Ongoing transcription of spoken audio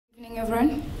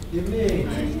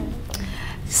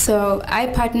So I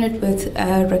partnered with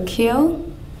Raquel.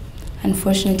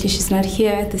 Unfortunately, she's not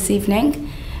here this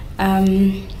evening.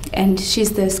 And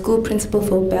she's the school principal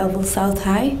for Belleville South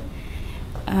High.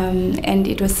 And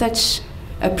it was such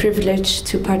a privilege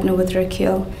to partner with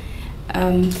Raquel.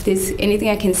 If there's anything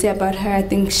I can say about her, I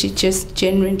think she just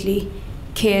genuinely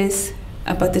cares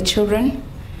about the children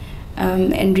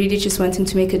and really just wanting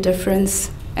to make a difference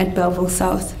at Belleville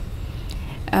South.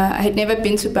 I had never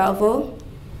been to Belleville,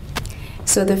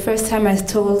 so the first time I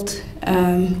told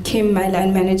Kim, my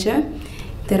line manager,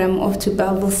 that I'm off to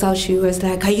Belleville South, she was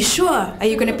like, "Are you sure? Are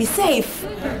you going to be safe?"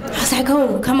 I was like,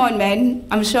 "Oh, come on, man.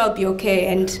 I'm sure I'll be okay."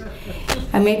 And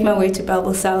I made my way to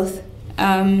Belleville South.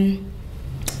 And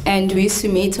we used to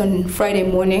meet on Friday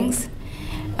mornings.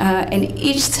 And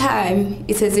each time,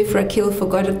 it's as if Raquel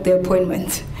forgot the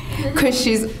appointment, because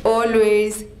she's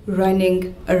always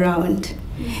running around.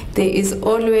 There is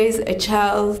always a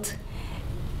child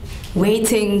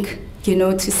waiting, you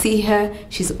know, to see her.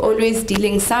 She's always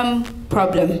dealing some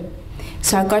problem.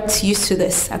 So I got used to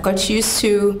this. I got used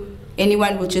to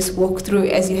anyone will just walk through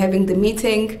as you're having the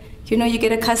meeting. You know, you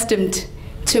get accustomed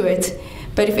to it.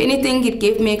 But if anything, it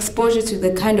gave me exposure to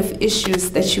the kind of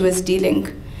issues that she was dealing.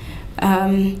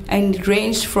 And it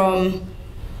ranged from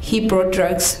he brought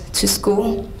drugs to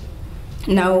school.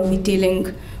 Now we're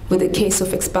dealing with a case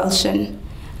of expulsion.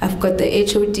 I've got the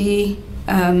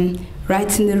HOD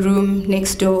right in the room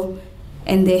next door,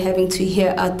 and they're having to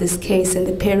hear out this case, and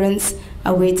the parents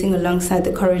are waiting alongside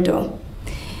the corridor.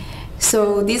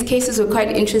 So these cases were quite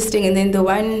interesting. And then the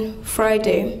one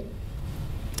Friday,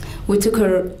 we took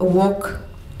a walk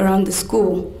around the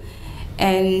school,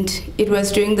 and it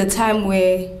was during the time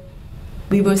where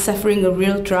we were suffering a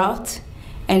real drought,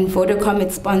 and Vodacom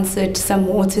had sponsored some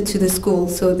water to the school,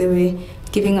 so they were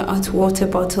giving out water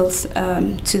bottles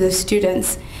to the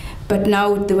students. But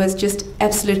now there was just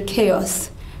absolute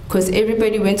chaos, because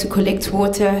everybody went to collect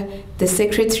water. The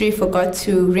secretary forgot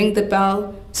to ring the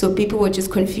bell, so people were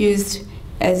just confused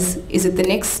as, is it the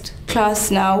next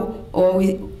class now, or are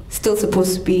we still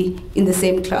supposed to be in the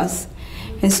same class?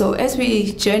 And so as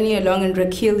we journey along, and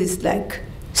Raquel is like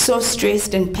so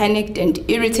stressed and panicked and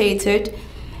irritated,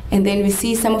 and then we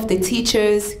see some of the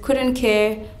teachers couldn't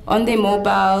care, on their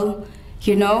mobile,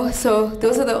 you know. So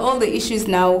those are all the issues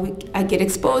now I get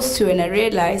exposed to, and I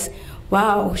realize,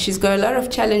 wow, she's got a lot of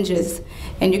challenges,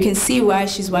 and you can see why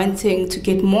she's wanting to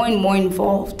get more and more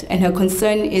involved, and her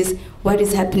concern is what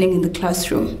is happening in the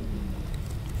classroom.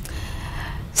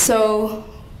 So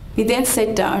we then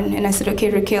sat down, and I said, "Okay,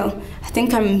 Raquel, I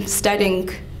think I'm starting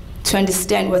to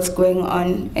understand what's going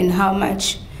on and how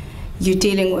much you're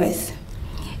dealing with."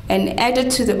 And added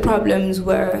to the problems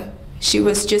were, she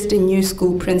was just a new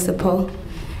school principal.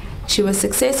 She was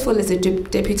successful as a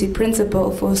deputy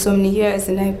principal for so many years,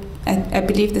 and I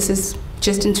believe this is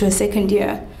just into her second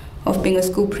year of being a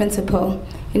school principal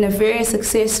in a very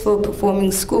successful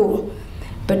performing school.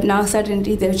 But now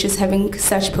suddenly they're just having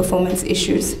such performance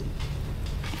issues.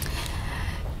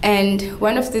 And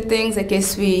one of the things I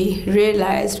guess we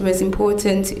realized was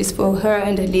important is for her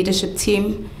and her leadership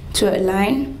team to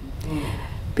align,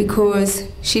 because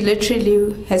she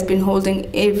literally has been holding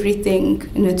everything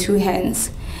in her two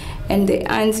hands, and there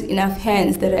aren't enough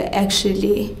hands that are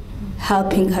actually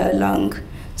helping her along.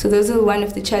 So those are one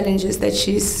of the challenges that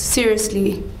she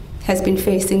seriously has been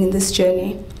facing in this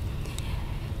journey.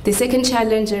 The second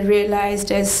challenge I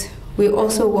realized as we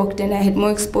also walked in, I had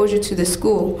more exposure to the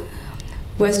school,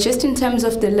 was just in terms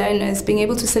of the learners, being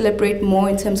able to celebrate more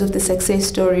in terms of the success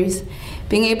stories,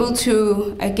 being able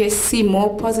to, I guess, see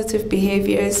more positive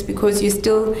behaviors, because you're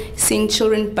still seeing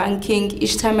children bunking.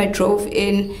 Each time I drove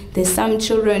in, there's some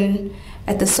children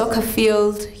at the soccer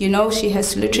field, you know, she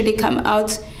has to literally come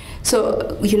out,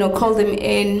 so, you know, call them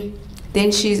in.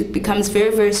 Then she becomes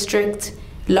very, very strict,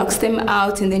 locks them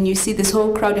out, and then you see this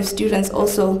whole crowd of students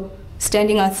also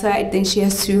standing outside. Then she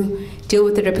has to deal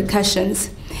with the repercussions.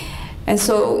 And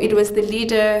so it was the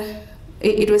leader,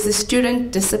 it was the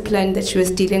student discipline that she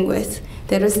was dealing with.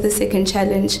 That was the second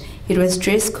challenge. It was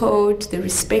dress code, the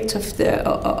respect of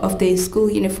the school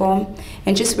uniform,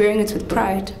 and just wearing it with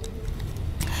pride.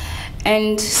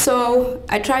 And so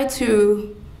I tried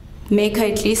to make her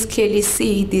at least clearly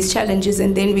see these challenges,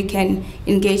 and then we can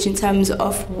engage in terms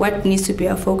of what needs to be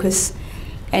our focus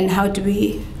and how do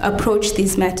we approach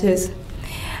these matters.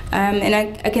 And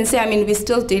I can say, I mean, we're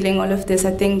still dealing all of this.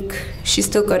 I think she's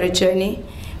still got a journey,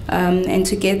 and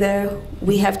together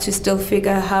we have to still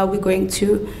figure how we're going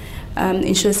to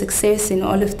ensure success in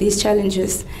all of these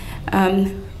challenges.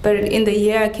 But in the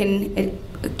year, I can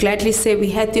gladly say we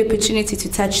had the opportunity to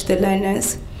touch the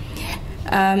learners.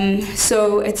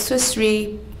 So at Swiss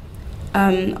Re,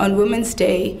 on Women's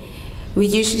Day, we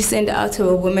usually send out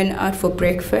our women out for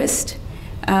breakfast.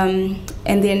 And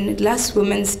then last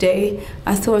Women's Day,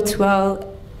 I thought, well,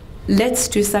 let's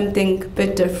do something a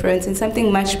bit different and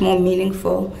something much more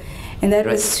meaningful. And that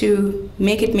was to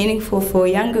make it meaningful for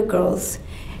younger girls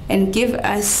and give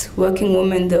us working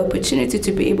women the opportunity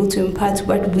to be able to impart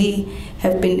what we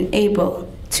have been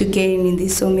able to gain in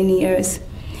these so many years.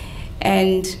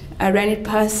 And I ran it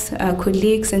past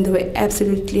colleagues, and they were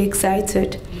absolutely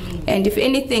excited. And if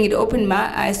anything, it opened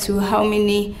my eyes to how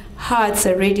many hearts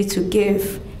are ready to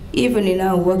give, even in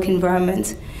our work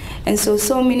environment. And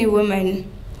so many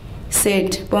women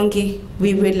said, Bongi,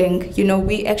 we're willing. You know,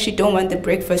 we actually don't want the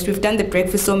breakfast. We've done the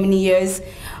breakfast so many years.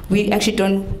 We actually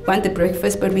don't want the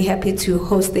breakfast, but we're happy to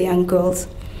host the young girls.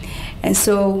 And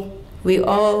so we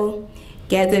all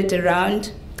gathered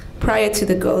around prior to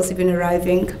the girls even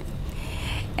arriving.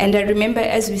 And I remember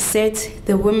as we sat,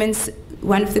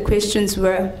 one of the questions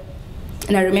were,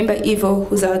 and I remember Ivo,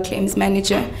 who's our claims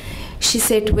manager, she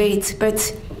said, wait, but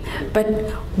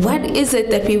what is it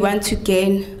that we want to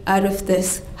gain out of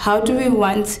this? How do we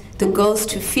want the girls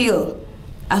to feel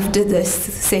after this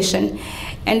session?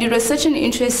 And it was such an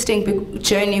interesting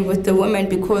journey with the women,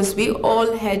 because we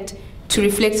all had to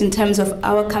reflect in terms of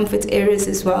our comfort areas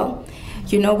as well.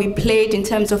 You know, we played in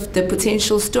terms of the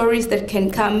potential stories that can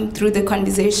come through the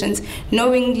conversations,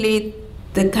 knowingly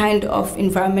the kind of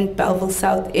environment Belleville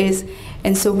South is.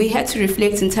 And so we had to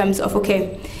reflect in terms of,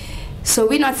 okay, so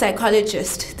we're not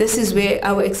psychologists. This is where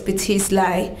our expertise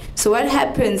lie. So what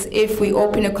happens if we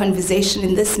open a conversation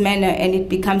in this manner and it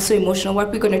becomes so emotional?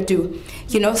 What we're going to do?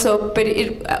 You know, so, but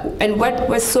it, and what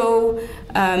was so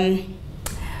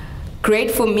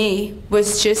great for me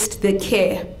was just the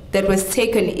care that was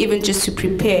taken even just to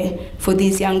prepare for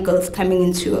these young girls coming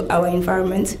into our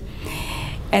environment.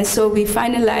 And so we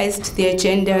finalized the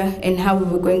agenda and how we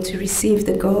were going to receive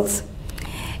the girls.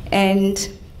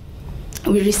 And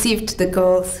we received the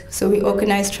girls, so we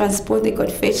organized transport. They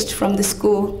got fetched from the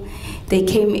school. They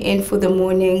came in for the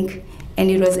morning,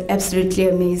 and it was absolutely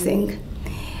amazing.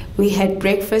 We had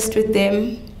breakfast with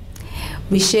them.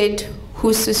 We shared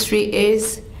who Susri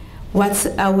is, what's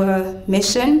our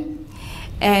mission,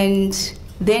 and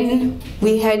then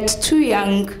we had 2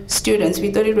 young students.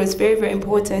 We thought it was very, very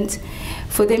important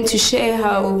for them to share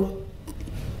how,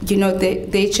 you know,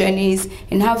 their journeys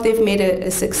and how they've made a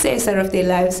success out of their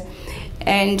lives.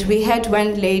 And we had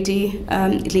one lady,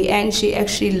 Leanne, she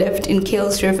actually lived in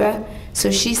Kales River.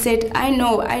 So she said, I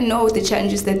know the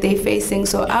challenges that they're facing,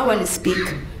 so I want to speak,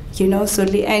 you know. So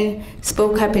Leanne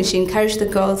spoke up and she encouraged the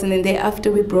girls, and then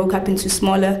thereafter we broke up into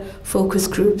smaller focus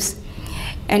groups.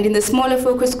 And in the smaller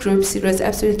focus groups, it was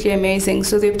absolutely amazing.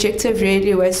 So the objective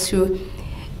really was to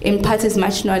impart as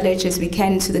much knowledge as we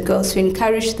can to the girls, to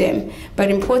encourage them.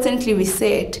 But importantly, we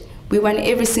said, we want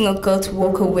every single girl to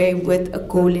walk away with a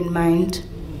goal in mind.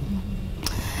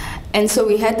 And so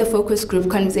we had the focus group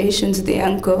conversations with the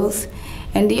young girls.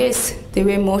 And yes, they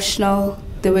were emotional,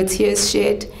 there were tears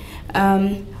shed.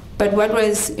 But what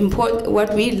was important,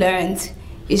 what we learned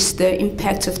is the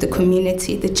impact of the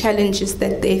community. The challenges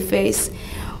that they face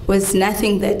was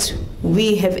nothing that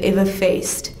we have ever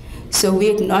faced. So we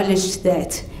acknowledged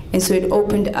that. And so it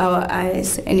opened our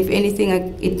eyes, and if anything,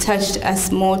 it touched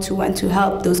us more to want to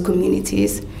help those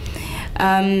communities.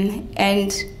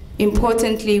 And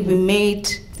importantly, we made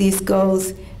these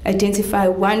girls identify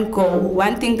one goal,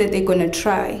 one thing that they're going to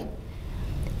try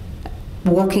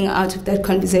walking out of that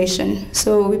conversation.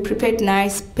 So we prepared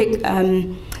nice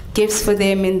gifts for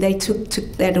them, and they took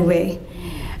that away.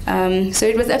 So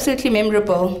it was absolutely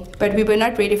memorable, but we were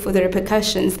not ready for the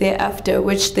repercussions thereafter,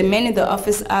 which the men in the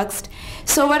office asked,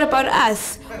 so what about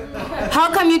us?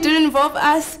 How come you didn't involve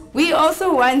us? We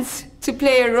also want to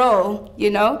play a role, you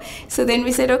know? So then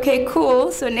we said, okay,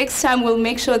 cool, so next time we'll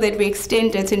make sure that we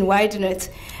extend it and widen it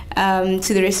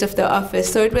to the rest of the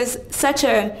office. So it was such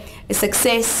a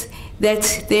success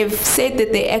that they've said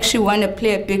that they actually want to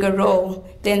play a bigger role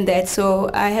than that. So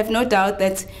I have no doubt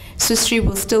that Susri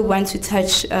will still want to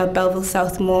touch Belleville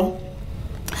South more.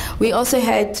 We also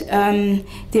had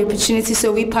the opportunity,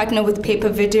 so we partner with Paper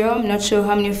Video. I'm not sure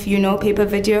how many of you know Paper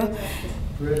Video.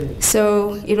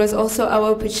 So it was also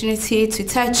our opportunity to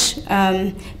touch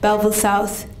Belleville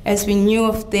South, as we knew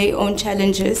of their own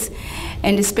challenges,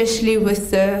 and especially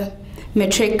with the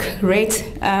matric rate,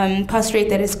 pass rate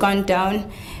that has gone down.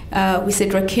 We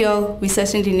said, Raquel, we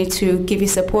certainly need to give you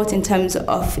support in terms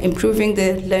of improving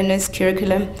the learners'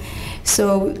 curriculum.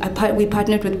 So we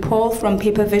partnered with Paul from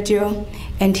Paper Video,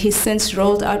 and he's since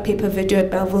rolled out Paper Video at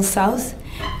Belleville South.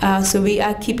 So we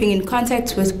are keeping in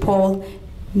contact with Paul,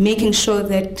 making sure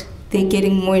that they're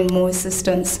getting more and more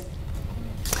assistance.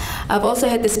 I've also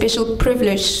had the special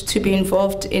privilege to be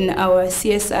involved in our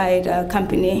CSI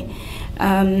company.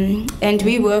 And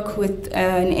we work with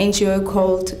an NGO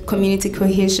called Community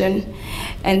Cohesion,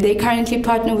 and they currently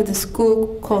partner with a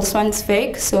school called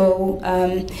Swansweg. So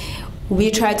we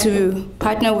try to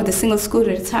partner with a single school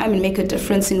at a time and make a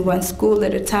difference in one school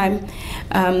at a time.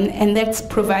 And that's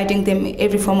providing them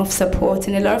every form of support.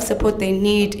 And a lot of support they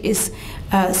need is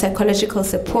psychological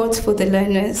support for the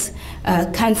learners,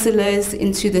 counselors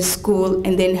into the school,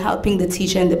 and then helping the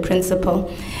teacher and the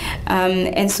principal.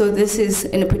 And so this is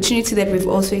an opportunity that we've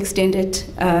also extended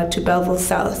to Bellville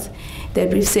South,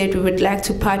 that we've said we would like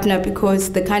to partner,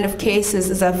 because the kind of cases,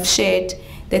 as I've shared,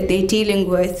 that they're dealing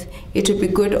with, it would be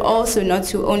good also not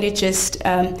to only just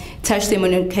touch them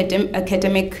on an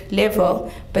academic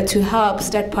level, but to help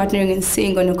start partnering and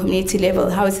seeing on a community level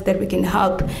how is it that we can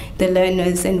help the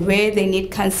learners, and where they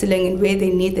need counseling and where they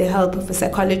need the help of a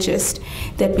psychologist,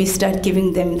 that we start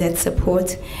giving them that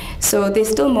support. So there's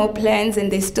still more plans and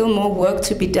there's still more work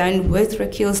to be done with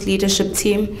Raquel's leadership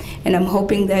team, and I'm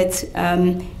hoping that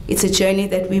it's a journey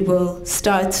that we will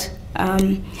start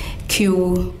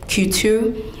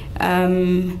Q2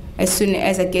 as soon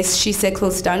as, I guess, she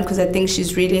settles down, because I think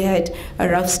she's really had a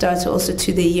rough start also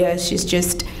to the year. She's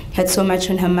just had so much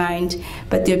on her mind,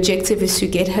 but the objective is to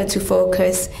get her to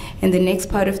focus, and the next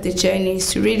part of the journey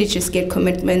is to really just get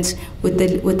commitment with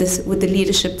the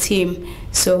leadership team.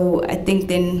 So I think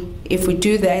then if we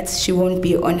do that, she won't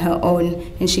be on her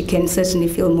own, and she can certainly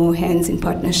feel more hands in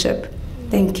partnership.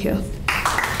 Thank you.